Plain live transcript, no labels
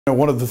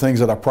One of the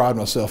things that I pride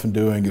myself in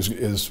doing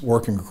is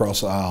working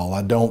across the aisle.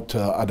 I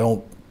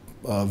don't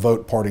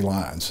vote party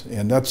lines,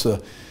 and that's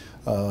a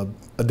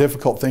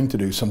difficult thing to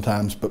do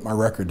sometimes, but my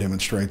record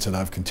demonstrates that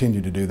I've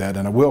continued to do that,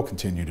 and I will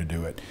continue to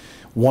do it.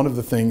 One of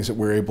the things that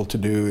we're able to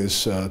do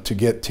is to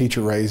get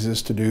teacher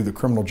raises, to do the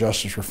criminal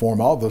justice reform.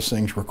 All of those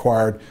things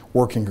required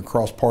working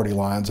across party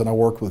lines, and I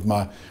worked with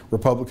my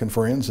Republican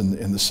friends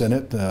in the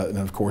Senate, and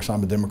of course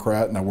I'm a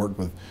Democrat, and I worked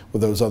with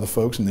those other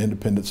folks and the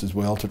independents as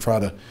well to try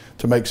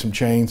to make some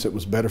change that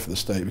was better for the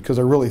state, because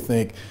I really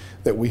think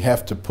that we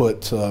have to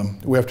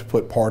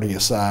put party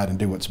aside and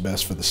do what's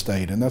best for the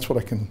state, and that's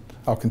what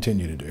I'll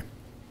continue to do.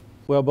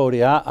 Well,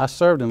 Bodie, I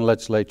served in the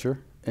legislature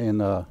in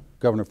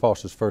Governor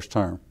Foster's first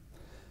term.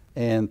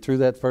 And through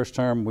that first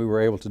term, we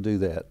were able to do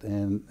that.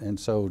 And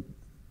so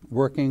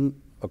working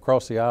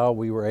across the aisle,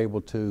 we were able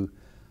to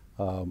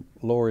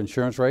lower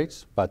insurance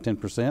rates by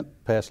 10%,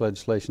 pass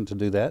legislation to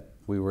do that.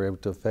 We were able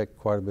to affect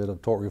quite a bit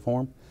of tort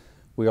reform.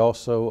 We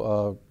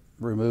also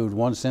removed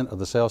 1 cent of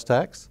the sales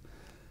tax.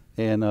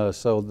 And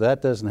so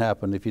that doesn't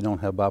happen if you don't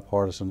have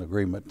bipartisan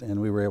agreement.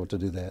 And we were able to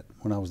do that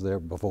when I was there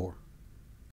before.